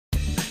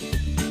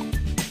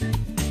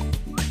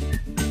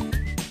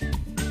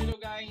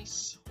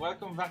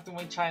Welcome back to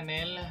my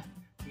channel.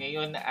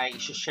 Ngayon ay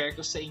i-share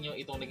ko sa inyo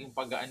itong naging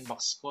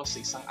pag-unbox ko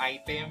sa isang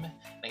item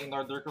na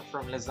in-order ko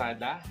from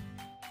Lazada.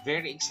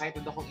 Very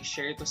excited akong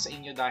i-share ito sa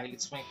inyo dahil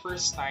it's my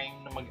first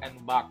time na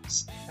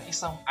mag-unbox ng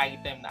isang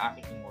item na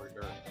aking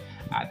in-order.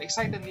 At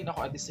excited din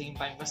ako at the same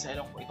time kasi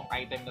alam ko itong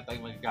item na tayo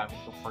magagamit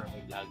ko for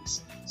my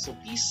vlogs. So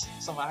please,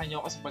 samahan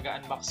niyo ako sa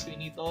pag-unbox ko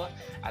nito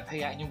at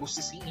hayaan niyo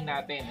gustisiin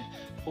natin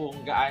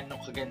kung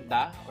gaano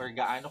kaganda or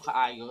gaano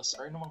kaayos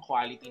or anumang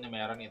quality na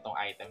meron itong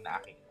item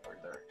na aking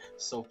in-order.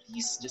 So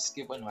please, just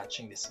keep on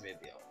watching this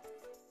video.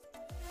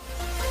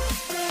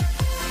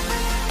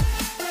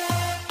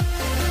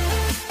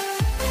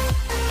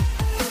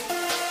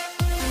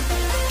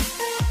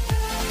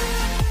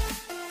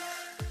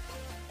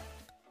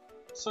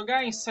 So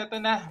guys,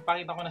 eto na.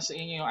 Pakita ko na sa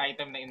inyo yung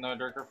item na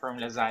in-order ko from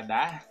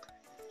Lazada.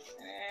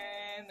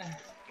 And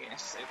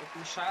yes, ito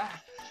po siya.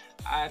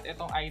 At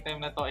itong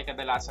item na to ay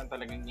kadalasan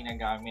talagang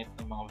ginagamit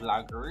ng mga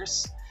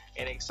vloggers.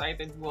 And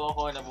excited po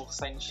ako na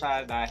buksan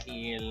siya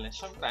dahil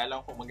syempre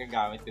alam ko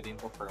magagamit ko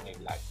din po for my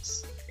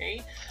vlogs.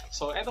 Okay?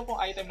 So ito pong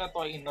item na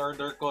to ay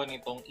in-order ko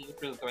nitong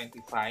April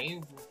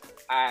 25.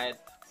 At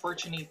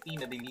fortunately,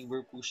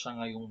 na-deliver po siya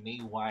ngayong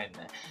May 1.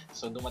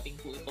 So, dumating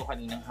po ito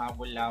kaninang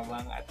hapon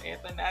lamang. At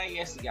eto na,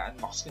 yes,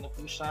 i-unbox ko na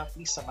po siya.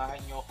 Please, samahan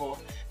nyo ako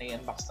na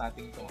i-unbox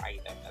natin itong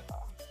item na to.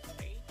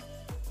 Okay?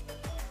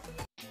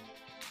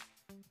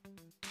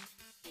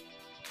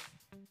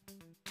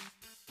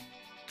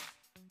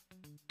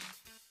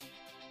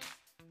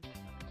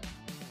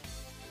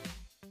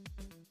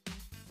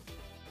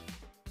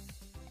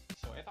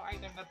 So, itong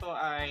item na to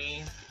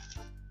ay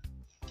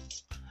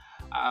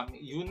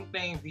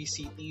Yunteng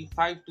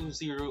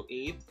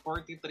VCT-5208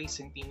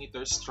 43cm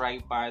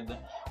tripod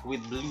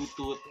with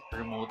Bluetooth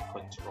remote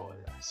control.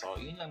 So,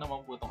 yun lang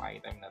naman po itong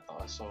item na to.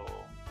 So,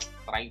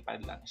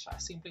 tripod lang siya.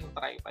 Simpleng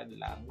tripod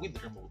lang with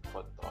remote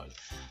control.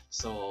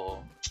 So,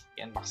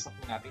 i-unbox na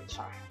po natin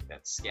siya.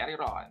 Let's get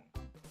it on!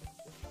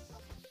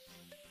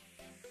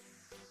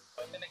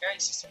 So, ito na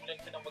guys,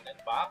 sisimulan ko na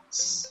mag-unbox.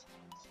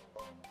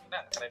 So,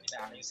 nakaready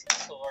na ako yung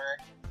sensor.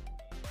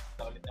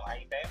 Ito ulit ng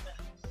item.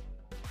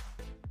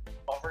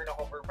 Cover na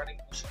cover pa rin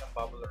po siya ng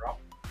bubble wrap.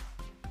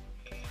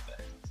 And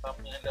stop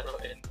niya na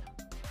laruin.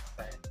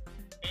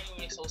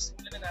 Anyway, so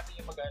simulan na natin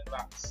yung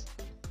mag-unbox.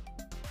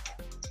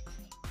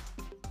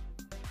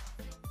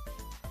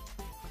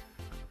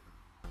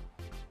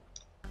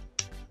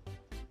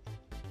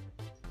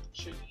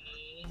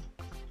 Actually,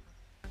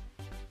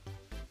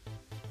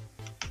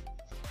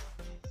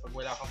 pag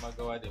wala kang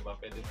magawa, diba,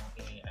 pwede mong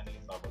ano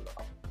yung bubble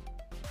wrap.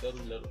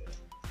 Laro-laro yun.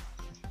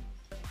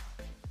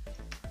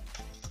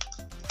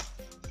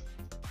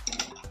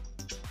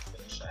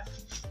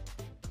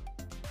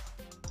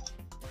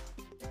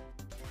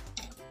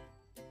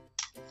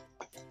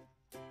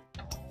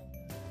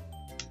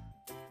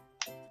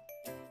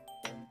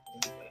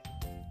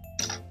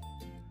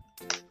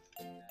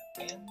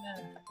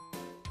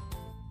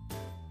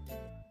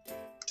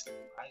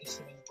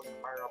 Ayos naman yung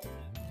pag-fire up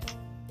niya.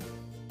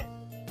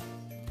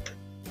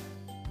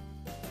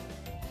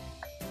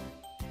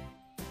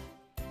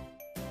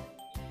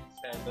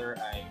 Seller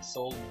ay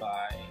sold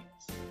by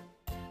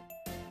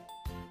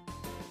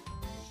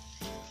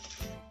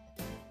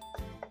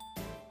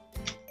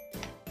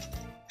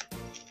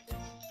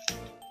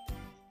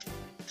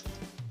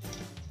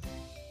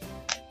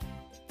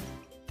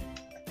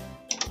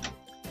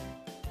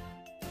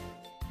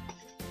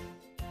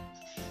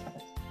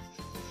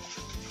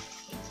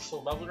So,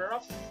 bubble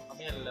wrap,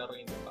 kami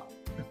nalaroin ito.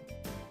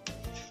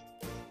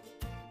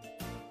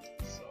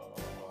 So,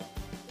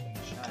 yun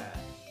siya.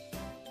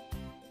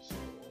 So,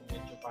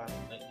 medyo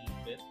parang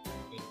naipit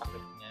yung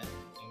takip niya.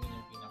 Yun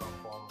yung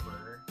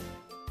pinaka-cover.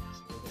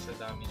 Siguro sa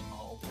dami ng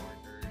mga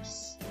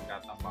orders,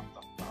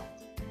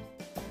 katambak-tambak.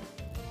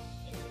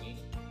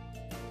 Anyway.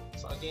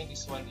 So, again,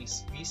 this one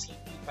is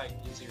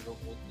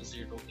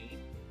VCT-5208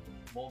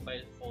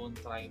 mobile phone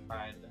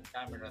tripod,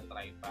 camera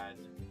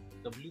tripod.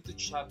 The Bluetooth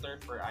shutter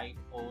for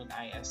iPhone,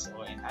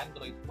 ISO, and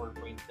Android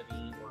 4.3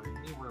 or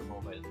newer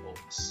mobile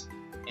phones,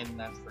 and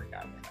not for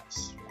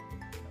cameras.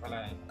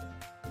 Pala yung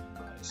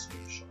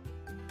solution.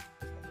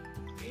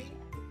 Okay,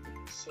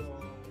 so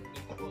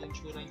ito po yung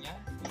tsura niya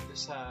dito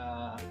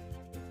sa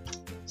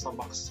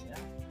box niya.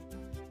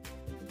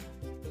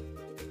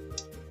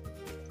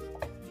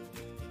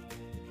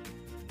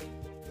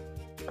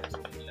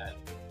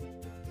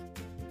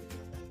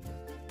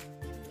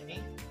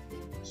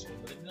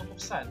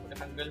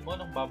 Pagkatanggal mo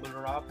ng bubble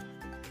wrap,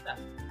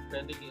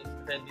 ready to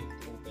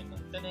open.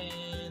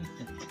 Tanin!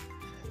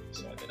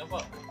 So, ito na po.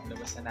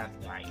 Labas na natin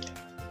yung item.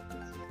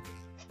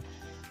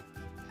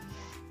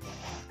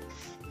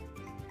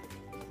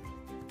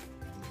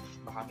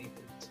 Baka may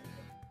pulse.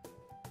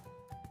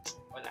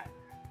 Wala.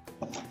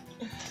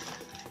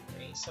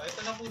 Okay, so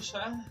ito na po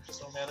siya.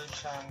 So, meron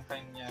siyang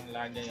kanyang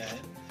lagayan.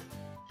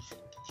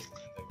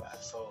 Diba?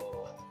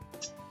 So,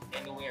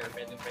 anywhere,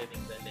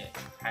 pwedeng dali.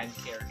 Hand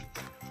carry.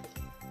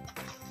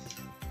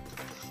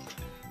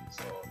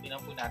 So, tingnan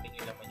po natin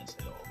yung laman niya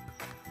sa loob.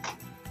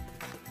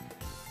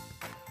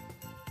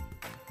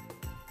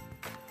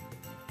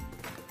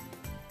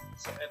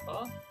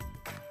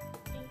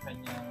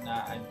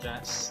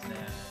 na-adjust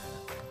na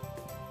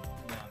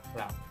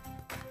clamp.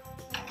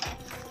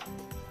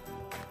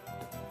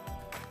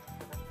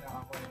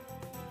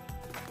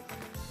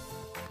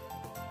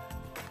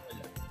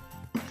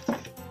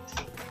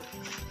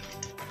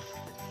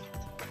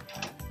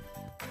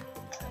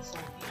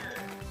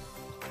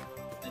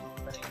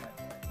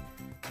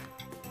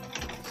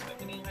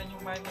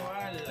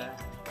 Manual.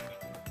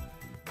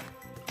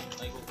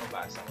 Ay,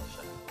 bubabasa ko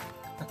siya.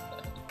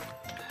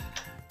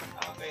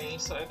 Okay,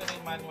 so ito na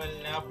yung manual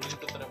na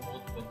Bluetooth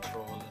remote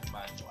control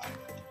manual.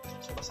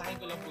 So basahin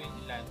ko lang po yung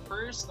ilan.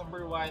 First,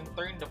 number 1,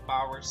 turn the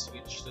power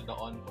switch to the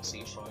on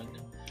position.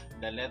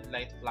 The LED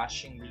light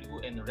flashing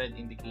blue and red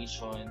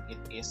indication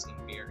it is in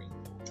pairing.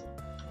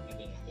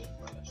 Ito yung good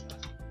pala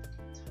siya.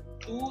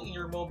 2, in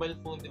your mobile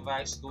phone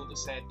device, go to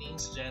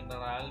settings,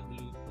 general,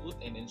 Bluetooth,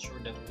 and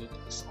ensure that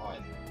Bluetooth is on.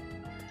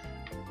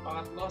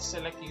 Pangatlo,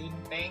 select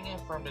Yunteng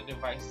from the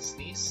devices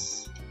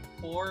list.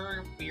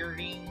 4,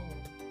 pairing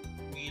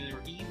will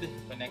read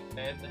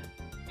connected.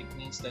 It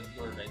means that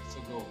you are ready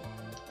to go.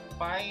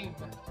 5,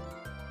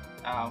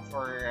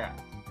 for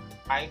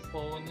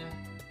iPhone,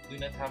 do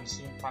not have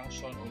zoom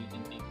function or you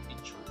can take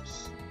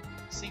pictures.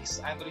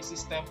 6, Android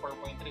system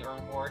 4.3 or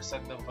more,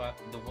 set the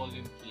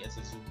volume key as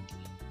a zoom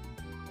key.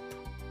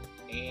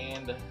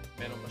 And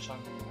meron pa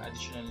siyang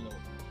additional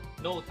note.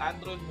 Note,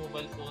 Android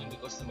mobile phone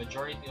because the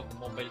majority of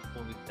mobile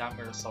phone with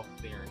camera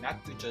software, not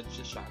to judge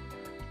the shutter.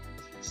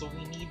 So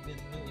we need the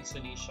new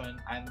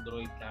installation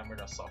Android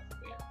camera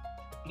software.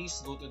 Please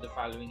go to the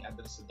following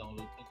address to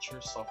download picture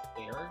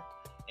software.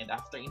 And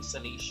after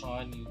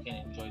installation, you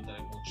can enjoy the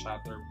remote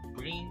shutter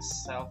brings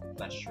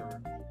self-pleasure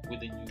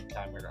with the new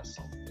camera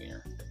software.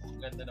 Ang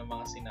ganda ng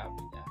mga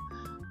sinabi niya.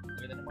 Ang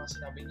ganda ng mga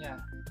sinabi niya.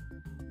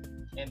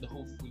 And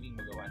hopefully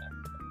magawa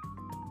natin.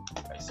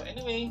 Okay, so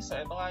anyway, so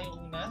ito nga yung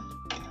una.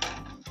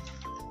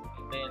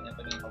 Then,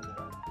 ito na yung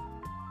pabuhan.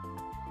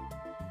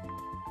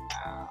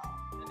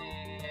 And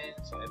then,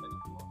 so ito na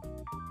po.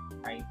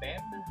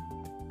 Item.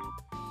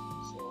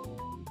 So,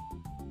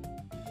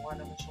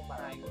 mukha naman siyang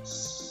maayos.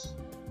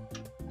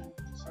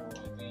 So,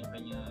 ito yung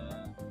kanya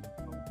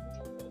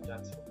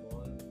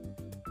adjustable.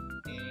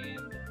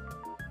 And,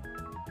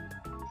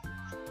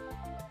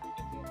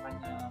 ito yung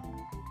kanya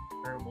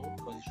remote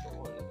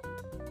control.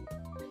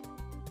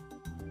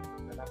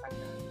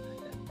 Nakakanya.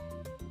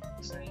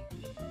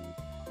 Exciting.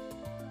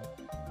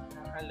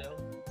 Hello.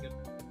 Good.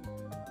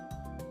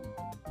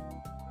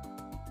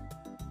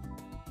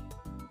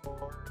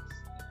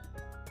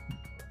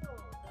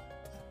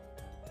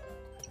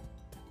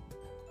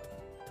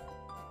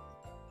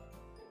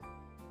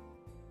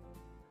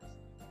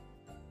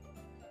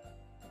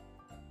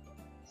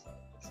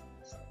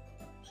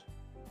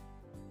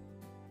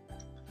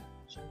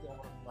 Siya hindi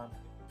ako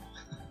mag-mapit.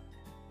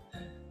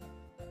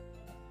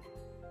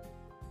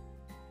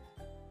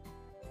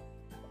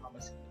 Baka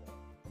masigil.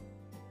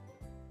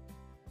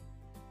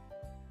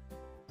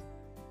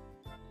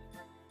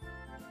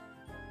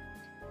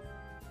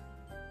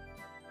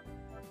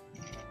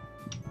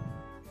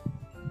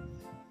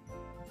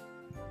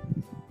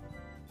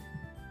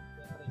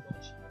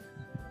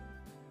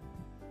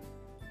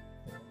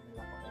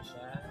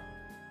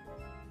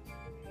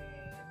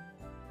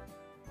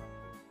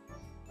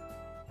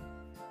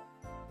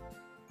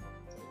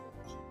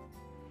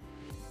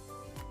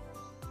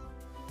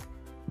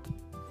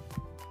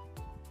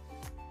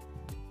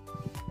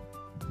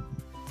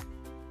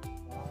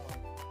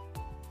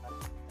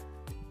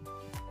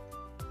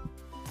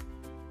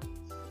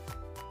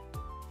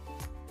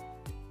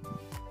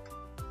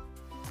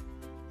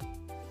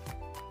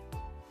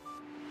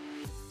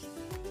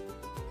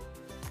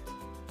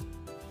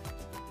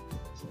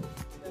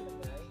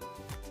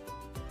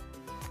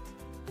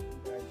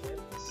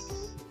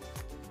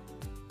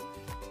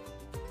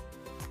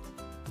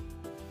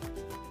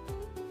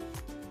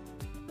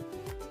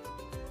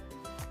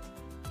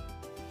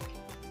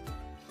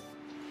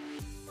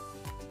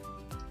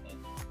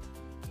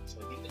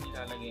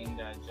 Ilalagay yung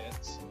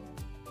gadgets.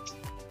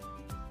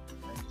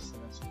 Adjust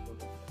naman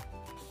siguro.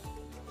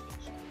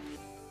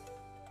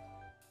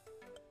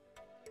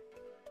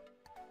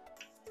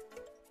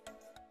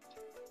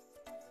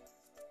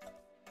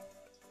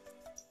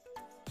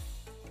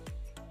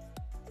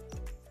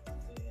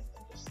 Then,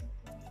 adjust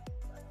natin.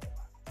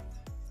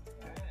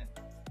 Ayan.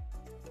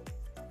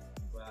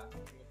 Diba?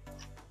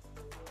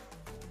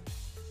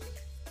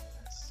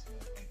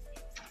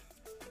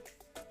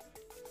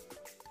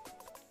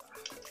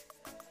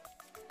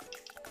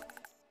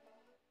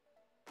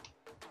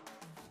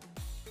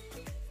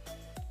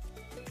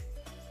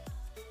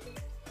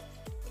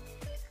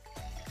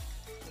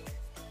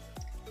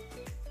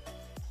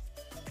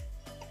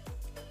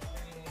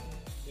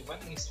 Diba?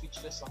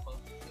 Nang-switchless ako.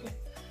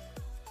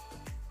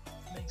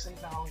 Na-excite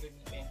na akong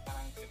gamitin.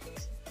 Parang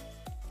tips.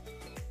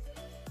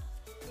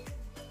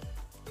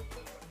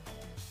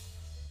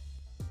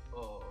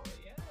 Oh,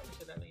 yeah.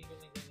 Siya na lang yung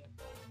ganyan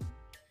po.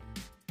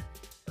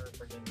 Or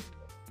pa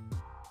ganito.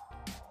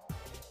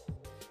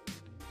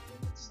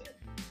 That's it.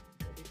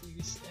 Pwede ko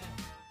use na.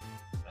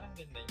 Parang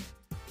ganda yun.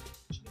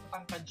 Actually,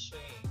 matangkad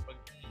siya eh. Pag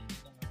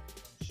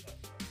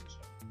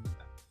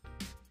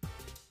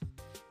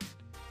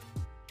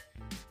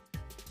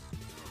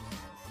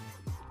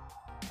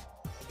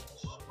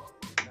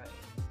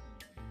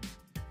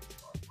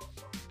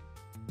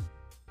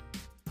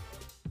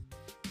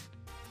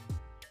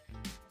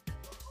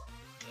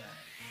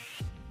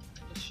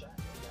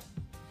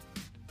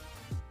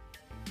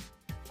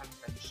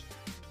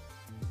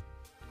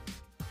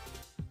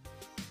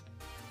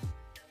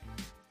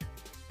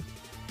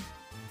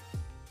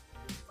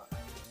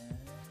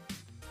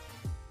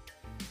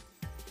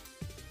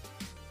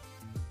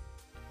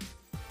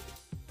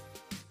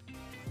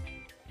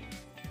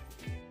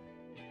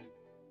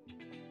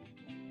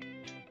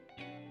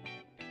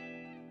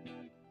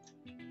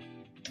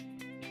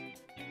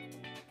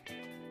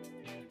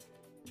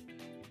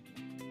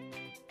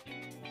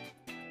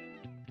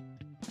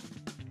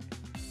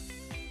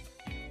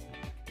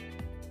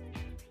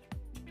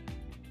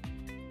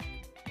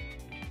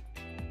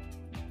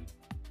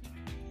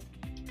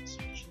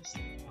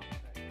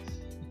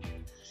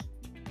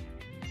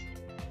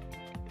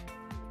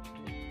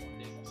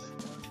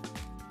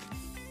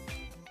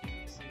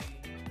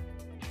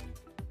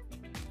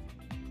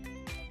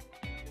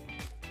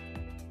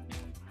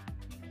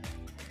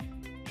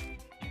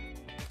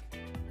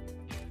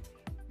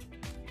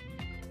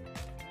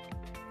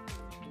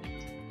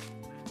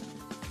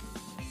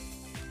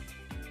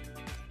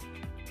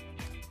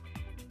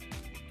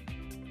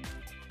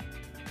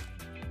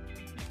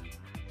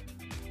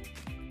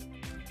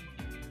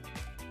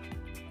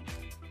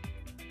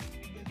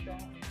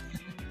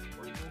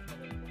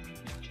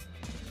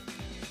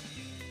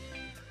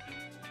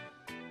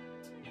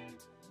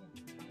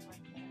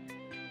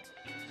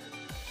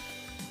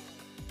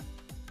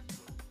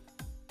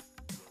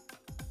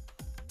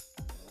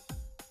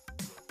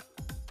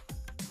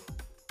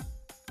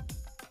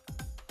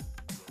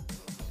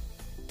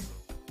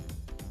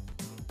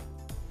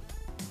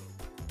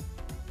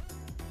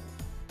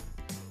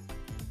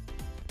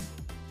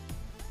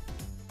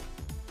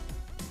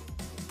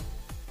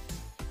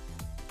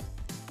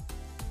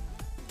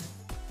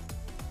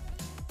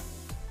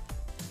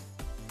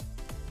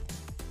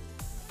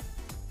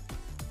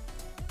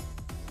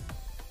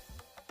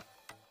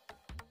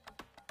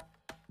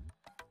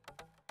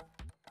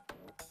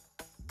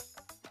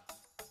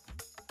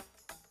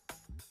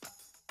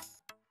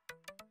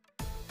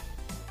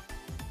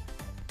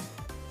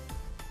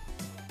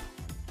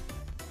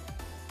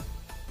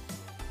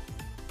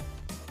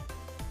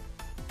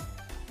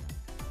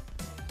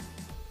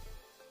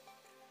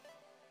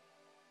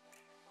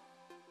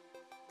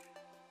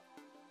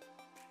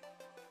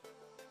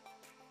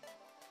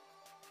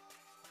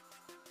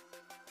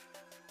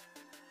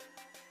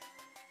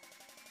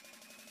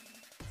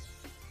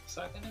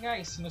So ito na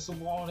guys,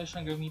 sinusubukan ko na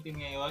siyang gamitin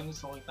ngayon.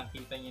 So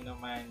kitang-kita nyo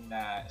naman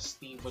na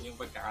stable yung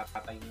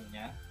pagkakatayo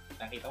niya.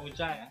 Nakita mo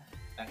dyan,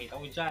 nakita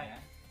mo dyan,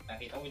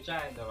 nakita mo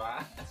dyan, diba?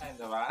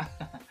 Diba?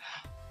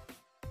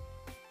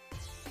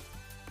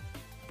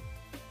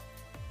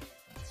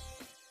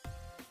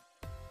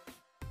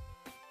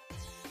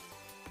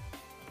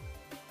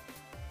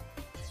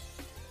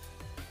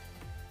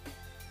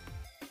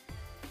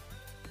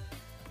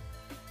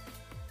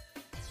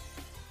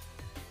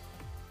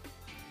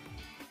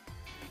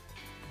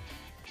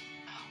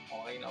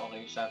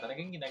 Okay siya.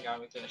 Talagang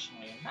ginagamit ko na siya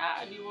ngayon.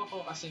 Naaliw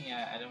ako kasi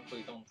nga, alam ko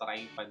itong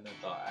tripod na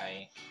to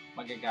ay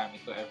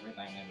magagamit ko every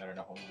time na meron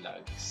akong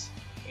vlogs.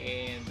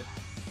 And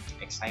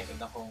excited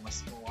ako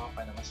mas gumawa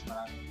pa na mas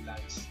maraming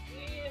vlogs.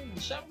 And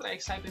syempre,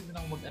 excited din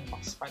ako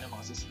mag-unbox pa ng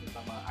mga susunod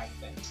na mga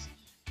items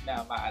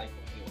na maaari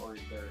kong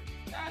i-order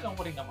na alam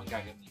ko rin naman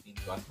gagamitin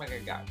ko at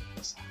magagamit ko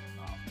sa aking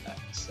mga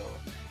vlogs. So,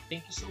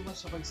 thank you so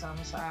much sa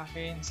pagsama sa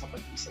akin, sa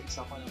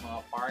pag-isa-isa ko ng mga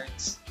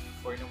parts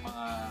or ng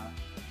mga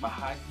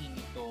bahagi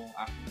nitong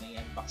aking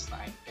na-unbox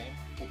na item.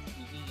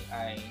 Hopefully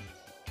ay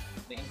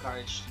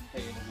na-encourage din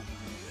kayo na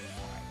bumili ko yung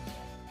mga item.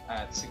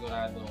 At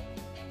siguradong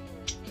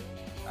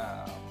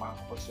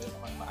makakapagsulat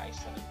naman maayos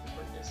na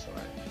nag-progress or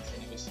at least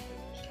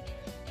investigation.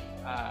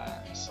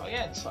 So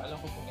ayan, so alam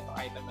ko kung itong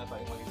item na ito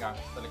ay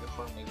magagamit talaga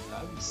for my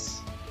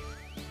vlogs.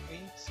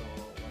 Okay, so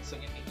once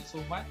again, thank you so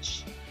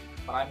much.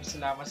 Maraming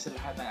salamat sa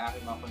lahat ng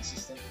aking mga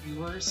consistent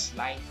viewers,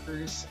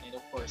 likers, and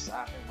of course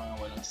sa aking mga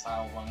walang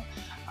sawang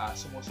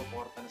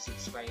sumusuporta na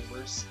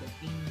subscribers.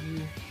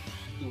 Continue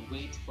to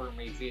wait for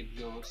my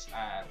videos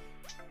at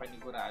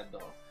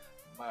panigurado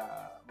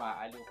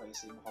maaaliw kayo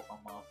sa iba ko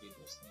pang mga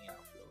videos na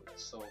i-upload.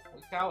 So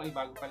kung ikaw ay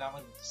bago pa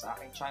lamang dito sa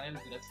aking channel,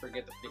 do not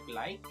forget to click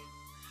like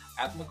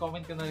at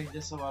mag-comment ka na rin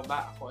dyan sa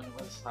baba kung ano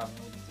masasabi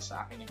mo dito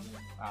sa akin ng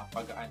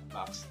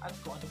pag-unbox at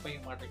kung ano pa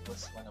yung mga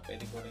request mo na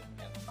pwede ko rin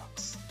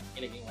i-unbox.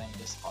 Ilagay mo in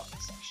this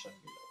comment section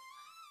below.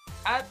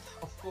 At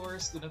of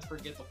course, do not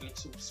forget to click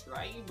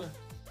subscribe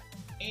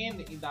and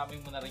idamay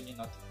mo na rin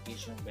yung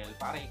notification bell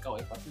para ikaw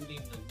ay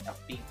patuloy na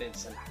updated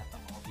sa lahat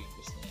ng mga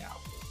videos na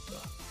i-upload ko.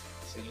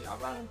 So yun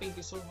lang, thank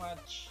you so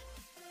much.